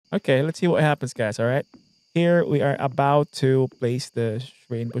Okay, let's see what happens, guys. All right. Here we are about to place the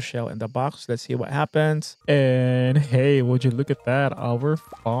rainbow shell in the box. Let's see what happens. And hey, would you look at that? Our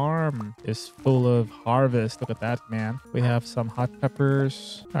farm is full of harvest. Look at that, man. We have some hot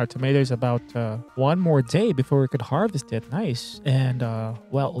peppers. Our tomatoes about one more day before we could harvest it. Nice. And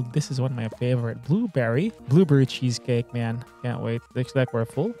well, this is one of my favorite blueberry cheesecake, man. Can't wait. Looks like we're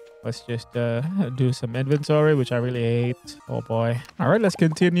full. Let's just do some inventory, which I really hate. Oh boy. All right, let's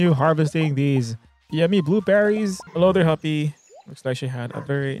continue harvesting these yummy blueberries. Hello there, Huppy. Looks like she had a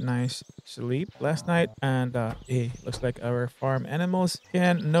very nice sleep last night. And hey, looks like our farm animals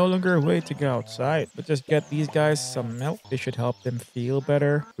can no longer wait to go outside. But just get these guys some milk. They should help them feel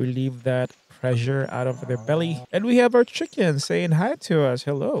better, relieve that pressure out of their belly. And we have our chickens saying hi to us.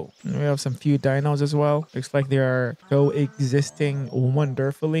 Hello. And we have some few dinos as well. Looks like they are coexisting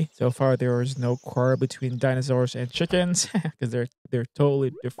wonderfully. So far, there is no quarrel between dinosaurs and chickens because they're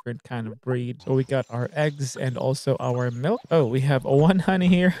totally different kind of breed. So we got our eggs and also our milk. Oh, we have one honey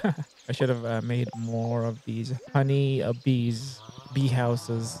here. I should have made more of these honey bee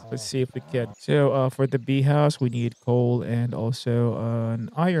houses. Let's see if we can. So for the bee house, we need coal and also an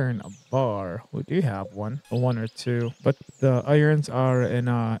iron bar. We do have one or two, but the irons are in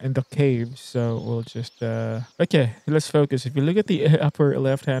the cave. So we'll just okay. Let's focus. If you look at the upper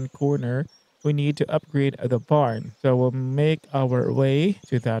left hand corner, we need to upgrade the barn. So we'll make our way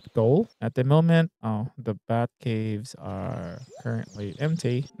to that goal. At the moment, oh, the bat caves are currently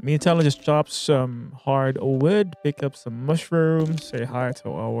empty. Meantime, let's just chop some hard wood, pick up some mushrooms, say hi to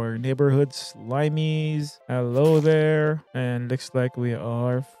our neighborhood slimies. Hello there. And looks like we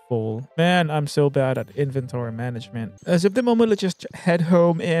are full. Man, I'm so bad at inventory management. As of the moment, let's just head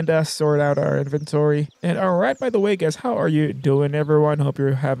home and sort out our inventory. And all right, by the way, guys, how are you doing, everyone? Hope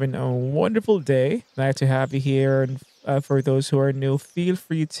you're having a wonderful day. Nice to have you here. And for those who are new, feel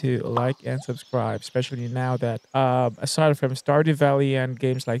free to like and subscribe, especially now that aside from Stardew Valley and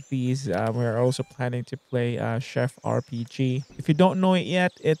games like these, we're also planning to play Chef RPG. If you don't know it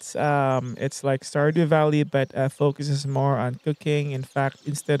yet, it's like Stardew Valley, but focuses more on cooking. In fact,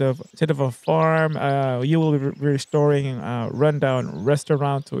 instead of a farm, you will be restoring a rundown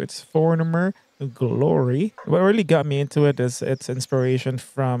restaurant to its former glory. What really got me into it is its inspiration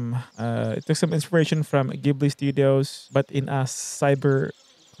from it took some inspiration from Ghibli Studios, but in a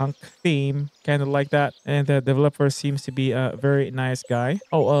cyberpunk theme, kind of like that. And the developer seems to be a very nice guy.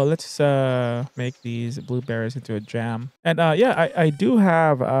 Oh, let's make these blueberries into a jam. And yeah, I do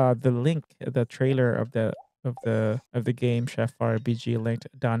have the link, the trailer of the game Chef RPG linked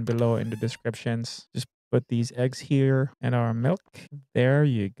down below in the descriptions. Just put these eggs here and our milk. There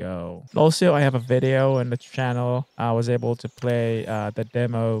you go. Also, I have a video on the channel. I was able to play the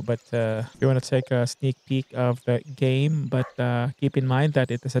demo, but if you want to take a sneak peek of the game, but keep in mind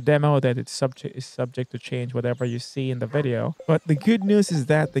that it is a demo, that it's subject to change whatever you see in the video. But the good news is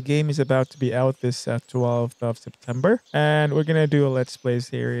that the game is about to be out this 12th of September, and we're gonna do a Let's Play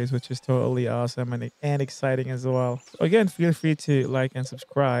series, which is totally awesome and exciting as well. So again, feel free to like and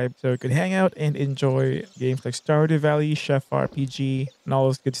subscribe so you can hang out and enjoy games like Stardew Valley, Chef RPG, and all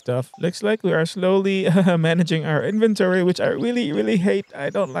those good stuff. Looks like we are slowly managing our inventory, which I really, really hate.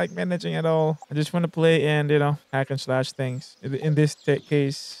 I don't like managing at all. I just want to play and, hack and slash things. In this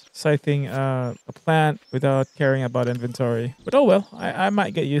case, scything a plant without caring about inventory. But oh well, I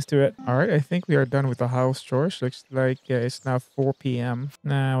might get used to it. All right, I think we are done with the house chores. Looks like it's now 4 p.m.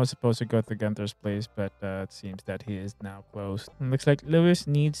 Nah, I was supposed to go to Gunther's place, but it seems that he is now closed. And looks like Lewis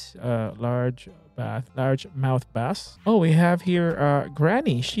needs a large mouth bass. Oh, we have here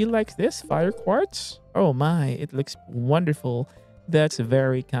Granny. She likes this fire quartz. Oh my, it looks wonderful. That's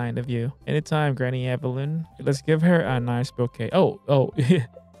very kind of you. Anytime, Granny Evelyn. Let's give her a nice bouquet. Oh,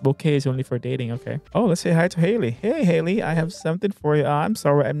 bouquet is only for dating. Okay. Oh, let's say hi to Haley. Hey, Haley, I have something for you. I'm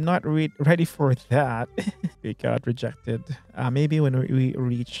sorry, I'm not ready for that. We got rejected. Maybe when we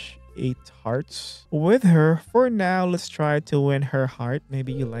reach 8 hearts with her. For now, let's try to win her heart.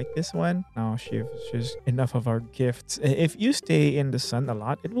 Maybe you like this one. No, she's enough of our gifts. If you stay in the sun a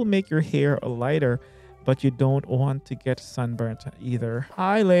lot, it will make your hair lighter, but you don't want to get sunburnt either.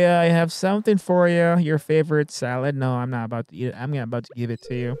 Hi, Leia. I have something for you. Your favorite salad? No, I'm not about to eat it. I'm not about to give it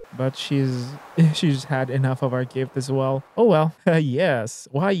to you. But she's had enough of our gift as well. Oh well. Yes.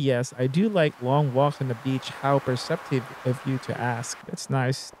 Why yes. I do like long walks on the beach. How perceptive of you to ask. It's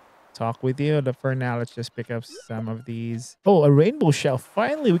nice talk with you. But for now, let's just pick up some of these. Oh, a rainbow shell.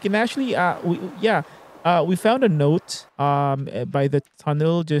 Finally, we can actually we found a note by the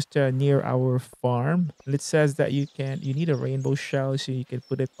tunnel just near our farm. And it says that you need a rainbow shell so you can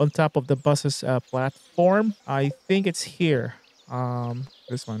put it on top of the bus's platform. I think it's here.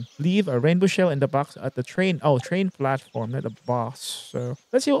 This one. Leave a rainbow shell in the box at the train. Oh, train platform, not the box. So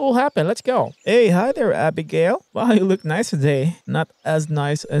let's see what will happen. Let's go. Hey, hi there, Abigail. Wow, you look nice today. Not as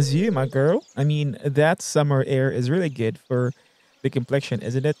nice as you, my girl. I mean, that summer air is really good for the complexion,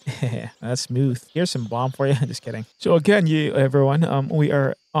 isn't it? That's smooth. Here's some balm for you. Just kidding. So again, you everyone, we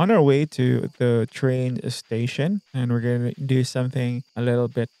are on our way to the train station, and we're gonna do something a little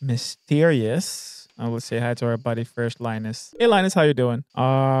bit mysterious. I will say hi to our buddy first, Linus. Hey, Linus, how you doing?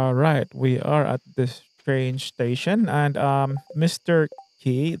 All right, we are at this train station, and Mr.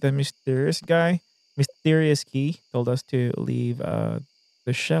 Key, the mysterious Key, told us to leave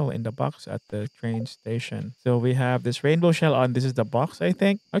the shell in the box at the train station. So we have this rainbow shell on. This is the box, I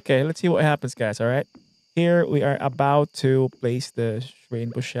think. Okay, let's see what happens, guys. All right. Here we are about to place the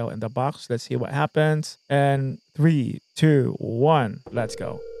rainbow shell in the box. Let's see what happens. And 3, 2, 1, let's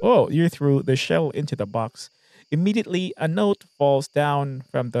go. Oh, you threw the shell into the box. Immediately, a note falls down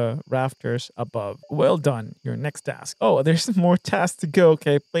from the rafters above. Well done. Your next task. Oh, there's more tasks to go.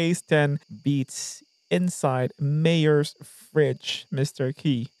 Okay, place 10 beats inside Mayor's fridge, Mr.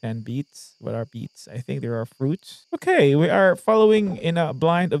 Key. 10 beets. What are beets? I think there are fruits. Okay, we are following in a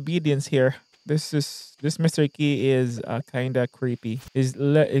blind obedience here. This Mr. Key is kind of creepy. He's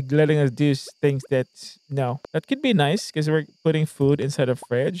letting us do things that no, that could be nice because we're putting food inside a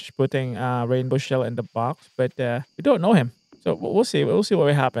fridge, putting rainbow shell in the box, but we don't know him. So we'll see. We'll see what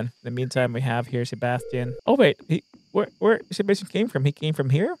will happen. In the meantime, we have here Sebastian. Oh wait, where Sebastian came from? He came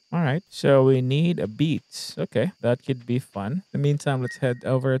from here. All right. So we need a beats. Okay, that could be fun. In the meantime, let's head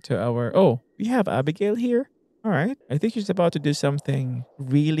over to our. Oh, we have Abigail here. All right. I think she's about to do something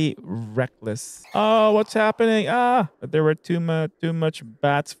really reckless. Oh, what's happening? Ah, there were too much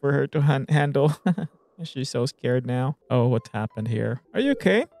bats for her to handle. She's so scared now. Oh, what happened here? Are you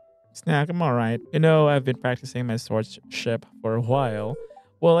okay? Snack, I'm all right. You know, I've been practicing my swordsmanship for a while.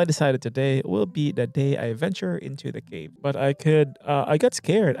 Well, I decided today will be the day I venture into the cave. But I got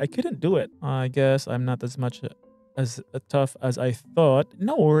scared. I couldn't do it. I guess I'm not as much as tough as I thought.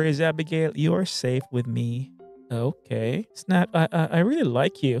 No worries, Abigail. You are safe with me. Okay. Snap, I really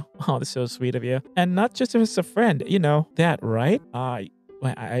like you. Oh, that's so sweet of you. And not just as a friend, you know that, right? I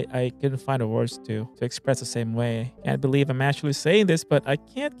couldn't find the words to express the same way. Can't believe I'm actually saying this, but I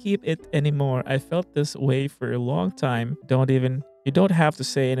can't keep it anymore. I felt this way for a long time. You don't have to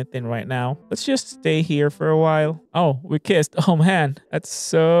say anything right now. Let's just stay here for a while. Oh, we kissed. Oh man, that's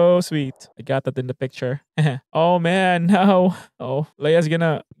so sweet. I got that in the picture. Oh man, no. Oh, Leia's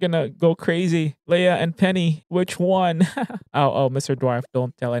gonna go crazy. Leia and Penny, which one? Oh, Mr. Dwarf,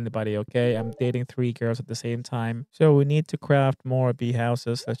 don't tell anybody, okay? I'm dating 3 girls at the same time. So we need to craft more bee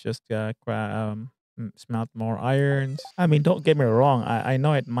houses. Let's just smelt more irons. I mean, don't get me wrong. I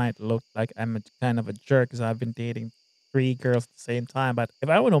know it might look like I'm a kind of a jerk because I've been dating 3 girls at the same time. But if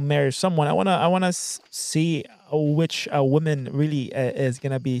I want to marry someone, I wanna see which woman really is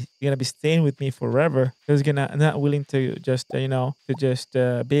gonna be staying with me forever. Who's gonna not willing to just be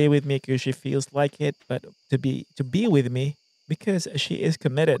with me because she feels like it, but to be with me because she is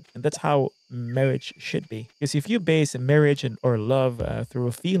committed, and that's how marriage should be. Because if you base marriage or love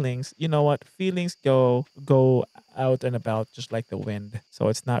through feelings, you know what? Feelings go out and about just like the wind. So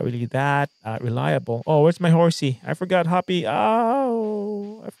it's not really that reliable. Oh, where's my horsey? I forgot Hoppy.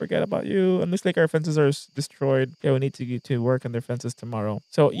 Oh, I forgot about you. And looks like our fences are destroyed. Yeah, we need to work on their fences tomorrow.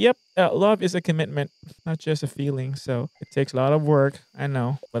 So yep, love is a commitment, not just a feeling. So it takes a lot of work. I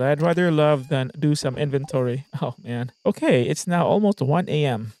know, but I'd rather love than do some inventory. Oh man. Okay, it's now almost 1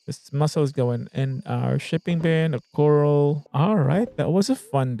 a.m. This muscle is going in our shipping bin, a coral. All right, that was a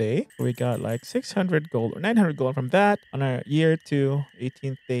fun day. We got like 600 gold or 900 gold from that on our year 2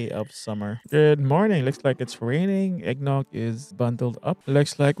 18th day of summer. Good morning. Looks like it's raining. Eggnog is bundled up.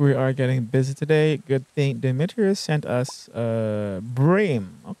 Looks like we are getting busy today. Good thing Demetrius sent us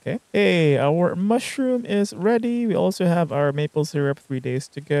bream. Okay. Hey, our mushroom is ready. We also have our maple syrup. 3 days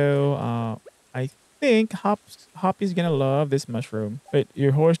to go. I think Hoppy's gonna love this mushroom. Wait,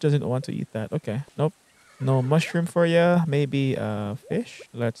 your horse doesn't want to eat that. Okay. Nope. No mushroom for ya. Maybe fish.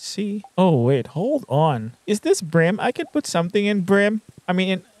 Let's see. Oh wait, hold on. Is this brim? I could put something in brim. I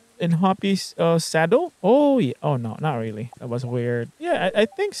mean in Hoppy's saddle. Oh yeah. Oh no, not really. That was weird. Yeah, I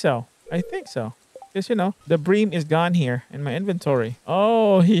think so. I think so. Because the bream is gone here in my inventory.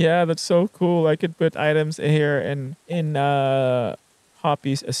 Oh yeah, that's so cool. I could put items here in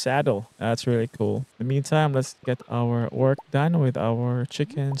Hoppy's saddle. That's really cool. In the meantime, let's get our work done with our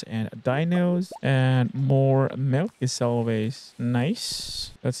chickens and dinos. And more milk is always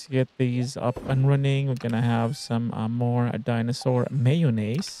nice. Let's get these up and running. We're gonna have some more dinosaur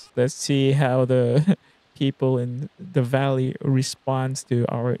mayonnaise. Let's see how the people in the valley responds to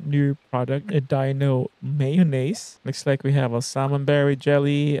our new product, a dino mayonnaise. Looks like we have a salmonberry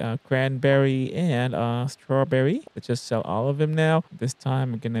jelly, a cranberry, and a strawberry. Let's just sell all of them now. This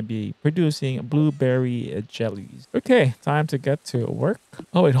time we're gonna be producing blueberry jellies. Okay, time to get to work.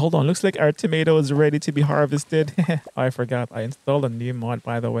 Oh wait, hold on. Looks like our tomato is ready to be harvested. I forgot. I installed a new mod,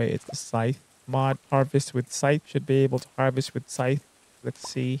 by the way. It's the scythe mod. Harvest with scythe. Should be able to harvest with scythe. Let's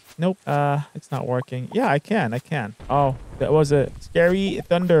see. Nope. It's not working. Yeah, I can. Oh, that was a scary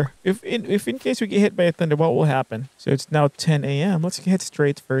thunder. If in case we get hit by a thunder, what will happen? So it's now 10 a.m. Let's head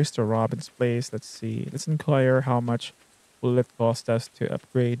straight first to Robin's place. Let's see. Let's inquire how much will it cost us to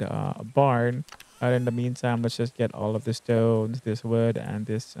upgrade a barn. And in the meantime, let's just get all of the stones, this wood, and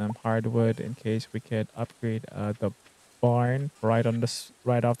this hardwood in case we could upgrade the barn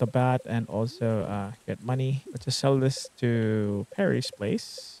right off the bat, and also get money. Let's just sell this to Perry's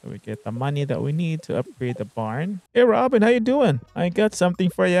place so we get the money that we need to upgrade the barn. Hey Robin, how you doing? I got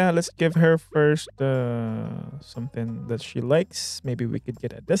something for you. Let's give her first something that she likes. Maybe we could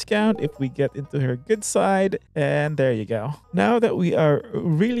get a discount if we get into her good side. And there you go. Now that we are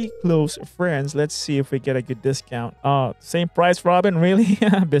really close friends, let's see if we get a good discount. Same price, Robin. Really?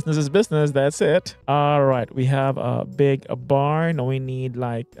 Business is business. That's it. All right, we have a big barn. We need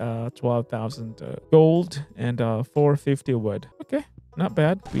like 12,000 gold and 450 wood. Okay, not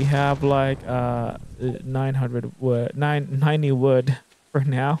bad. We have like 900 wood, 90 wood for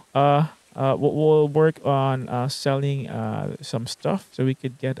now. We'll work on selling some stuff so we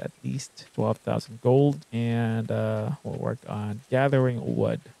could get at least 12,000 gold, and we'll work on gathering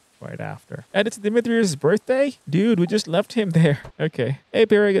wood right after. And it's Dimitri's birthday? Dude, we just left him there. Okay. Hey,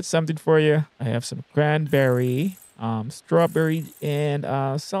 Perry, I got something for you. I have some cranberry, strawberry, and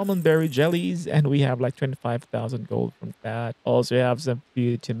salmonberry jellies, and we have like 25,000 gold from that. Also have some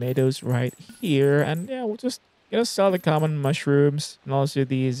few tomatoes right here, and yeah, we'll just sell the common mushrooms and also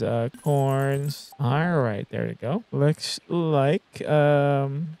these corns. All right, there you go. Looks like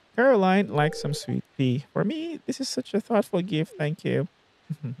Caroline likes some sweet pea. For me, this is such a thoughtful gift. Thank you.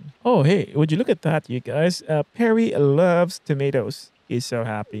 Oh, hey, would you look at that, you guys? Perry loves tomatoes. He's so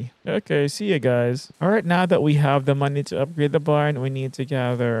happy. Okay, see you guys. All right, now that we have the money to upgrade the barn, we need to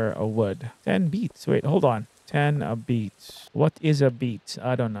gather a wood. 10 beets. Wait, hold on. 10 beets. What is a beet?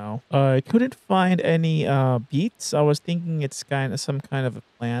 I don't know. I couldn't find any beets. I was thinking it's some kind of a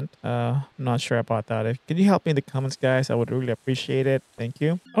plant. I'm not sure about that. Can you help me in the comments, guys? I would really appreciate it. Thank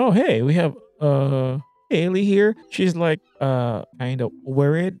you. Oh, hey, we have Haley here. She's like kind of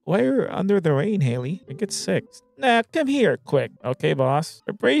worried. Why are you under the rain, Haley? I get sick. Nah, come here quick. Okay, boss.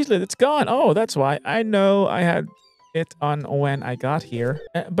 Her bracelet, it's gone. Oh, that's why. I know I had it on when I got here,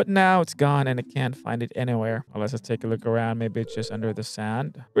 but now it's gone and I can't find it anywhere. Well, let's just take a look around. Maybe it's just under the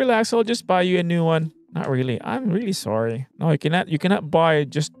sand. Relax, I'll just buy you a new one. Not really. I'm really sorry. No, you cannot buy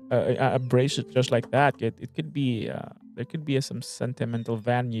just a bracelet just like that. It could be there could be some sentimental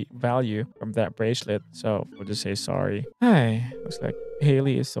value from that bracelet. So we'll just say sorry. Hey, looks like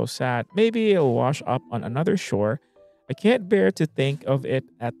Haley is so sad. Maybe it'll wash up on another shore. I can't bear to think of it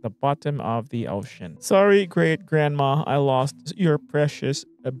at the bottom of the ocean. Sorry, great grandma. I lost your precious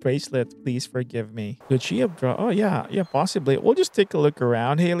bracelet. Please forgive me. Could she have drawn? Oh, yeah, possibly. We'll just take a look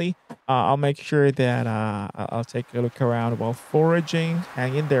around, Haley. I'll make sure that I'll take a look around while foraging.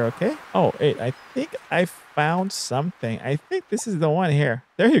 Hang in there, okay? Oh, wait, I think I found something. I think this is the one here.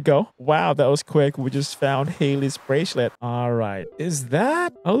 There you go. Wow, that was quick. We just found Haley's bracelet. All right. Is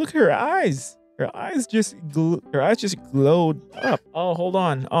that? Oh, look at her eyes. Her eyes just glowed up. Oh, hold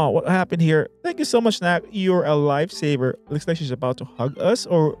on. Oh, what happened here? Thank you so much, Snack. You're a lifesaver. Looks like she's about to hug us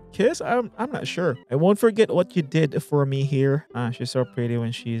or kiss. I'm not sure. I won't forget what you did for me here. She's so pretty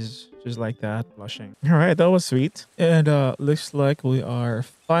when she's just like that, blushing. All right, that was sweet. And looks like we are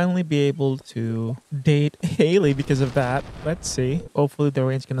finally be able to date Haley because of that. Let's see. Hopefully the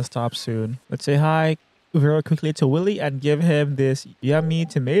rain's gonna stop soon. Let's say hi very quickly to Willie and give him this yummy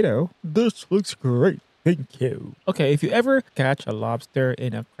tomato. This looks great. Thank you. Okay, if you ever catch a lobster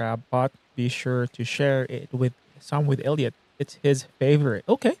in a crab pot, be sure to share it with Elliot. It's his favorite.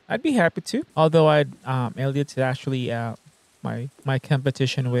 Okay, I'd be happy to. Although Elliot's actually my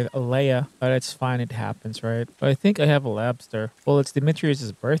competition with Leia, but it's fine, it happens, right? But I think I have a lobster. Well, it's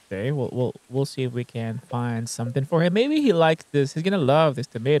Demetrius' birthday. We'll see if we can find something for him. Maybe he likes this. He's gonna love this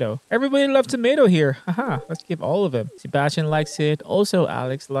tomato. Everybody loves tomato here. Haha. Let's give all of them. Sebastian likes it. Also,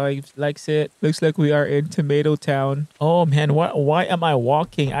 Alex likes it. Looks like we are in Tomato Town. Oh man, why am I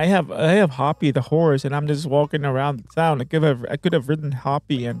walking? I have Hoppy the horse, and I'm just walking around the town. I could have ridden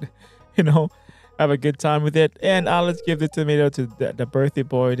Hoppy and Have a good time with it. And let's give the tomato to the birthday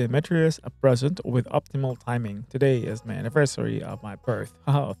boy Demetrius a present with optimal timing. Today is my anniversary of my birth.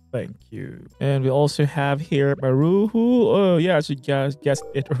 Oh, thank you. And we also have here Maru, who, oh yeah, she guessed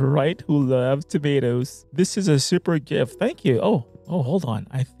it right, who loves tomatoes. This is a super gift. Thank you. Oh, hold on.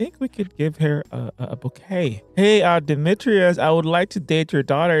 I think we could give her a bouquet. Hey, Demetrius, I would like to date your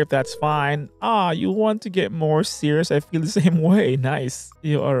daughter if that's fine. You want to get more serious? I feel the same way. Nice.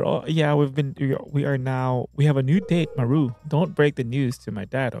 You are, yeah, we have a new date, Maru. Don't break the news to my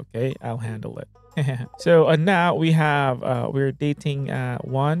dad, okay? I'll handle it. So now we're dating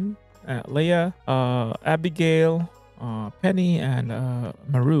Leia, Abigail, Penny, and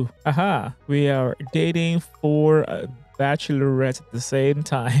Maru. Aha, we are dating for bachelorettes at the same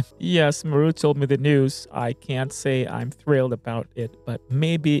time. Yes, Maru told me the news. I can't say I'm thrilled about it, but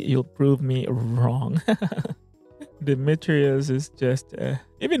maybe you'll prove me wrong. Demetrius is just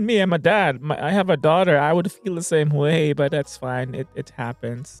even me. I'm a dad. I have a daughter. I would feel the same way, but that's fine. It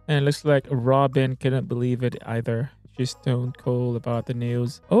happens. And it looks like Robin couldn't believe it either. She's stone cold about the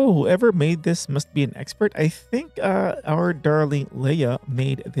news. Oh, whoever made this must be an expert. I think our darling Leia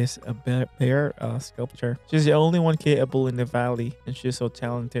made this bear sculpture. She's the only one capable in the valley, and she's so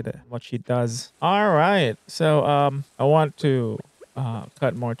talented at what she does. All right, so I want to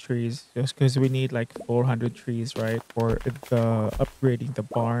cut more trees just because we need like 400 trees, right, for the upgrading the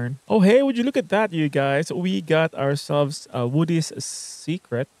barn. Oh, hey, would you look at that, you guys? We got ourselves Woody's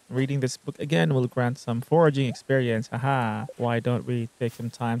Secret. Reading this book again will grant some foraging experience. Haha. Why don't we take some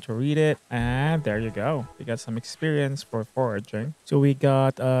time to read it? And there you go. We got some experience for foraging. So we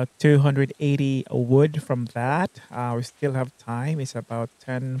got 280 wood from that. We still have time. It's about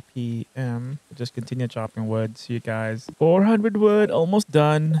 10 p.m. Just continue chopping wood. See you guys. 400 wood, almost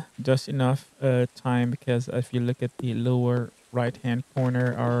done. Just enough time because if you look at the lower right hand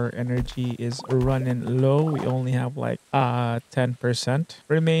corner, our energy is running low. We only have like 10%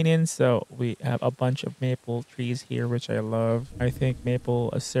 remaining, so we have a bunch of maple trees here, which I love. I think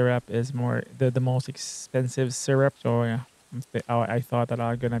maple syrup is the most expensive syrup, so yeah, I thought that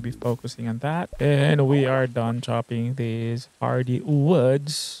I'm gonna be focusing on that. And we are done chopping these hardy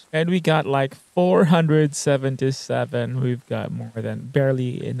woods, and we got like 477. We've got more than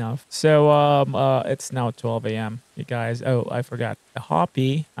barely enough. So it's now 12 a.m. you guys. Oh, I forgot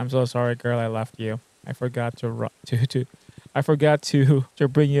Hoppy. I'm so sorry, girl, I left you. I forgot I forgot to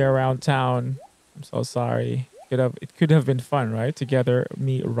bring you around town. I'm so sorry. It could have been fun, right? Together,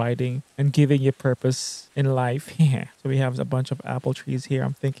 me riding and giving you purpose in life. Yeah. So we have a bunch of apple trees here.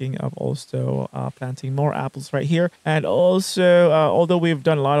 I'm thinking of also planting more apples right here. And also, although we've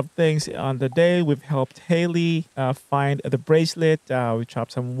done a lot of things on the day, we've helped Haley find the bracelet. We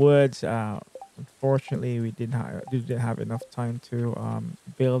chopped some woods. Unfortunately, we didn't have enough time to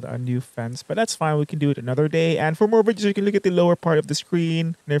build a new fence, but that's fine. We can do it another day. And for more videos, you can look at the lower part of the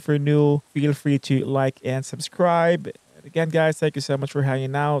screen. And if you're new, feel free to like and subscribe. And again, guys, thank you so much for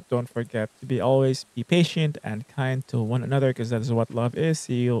hanging out. Don't forget to always be patient and kind to one another because that is what love is.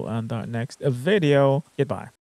 See you on the next video. Goodbye.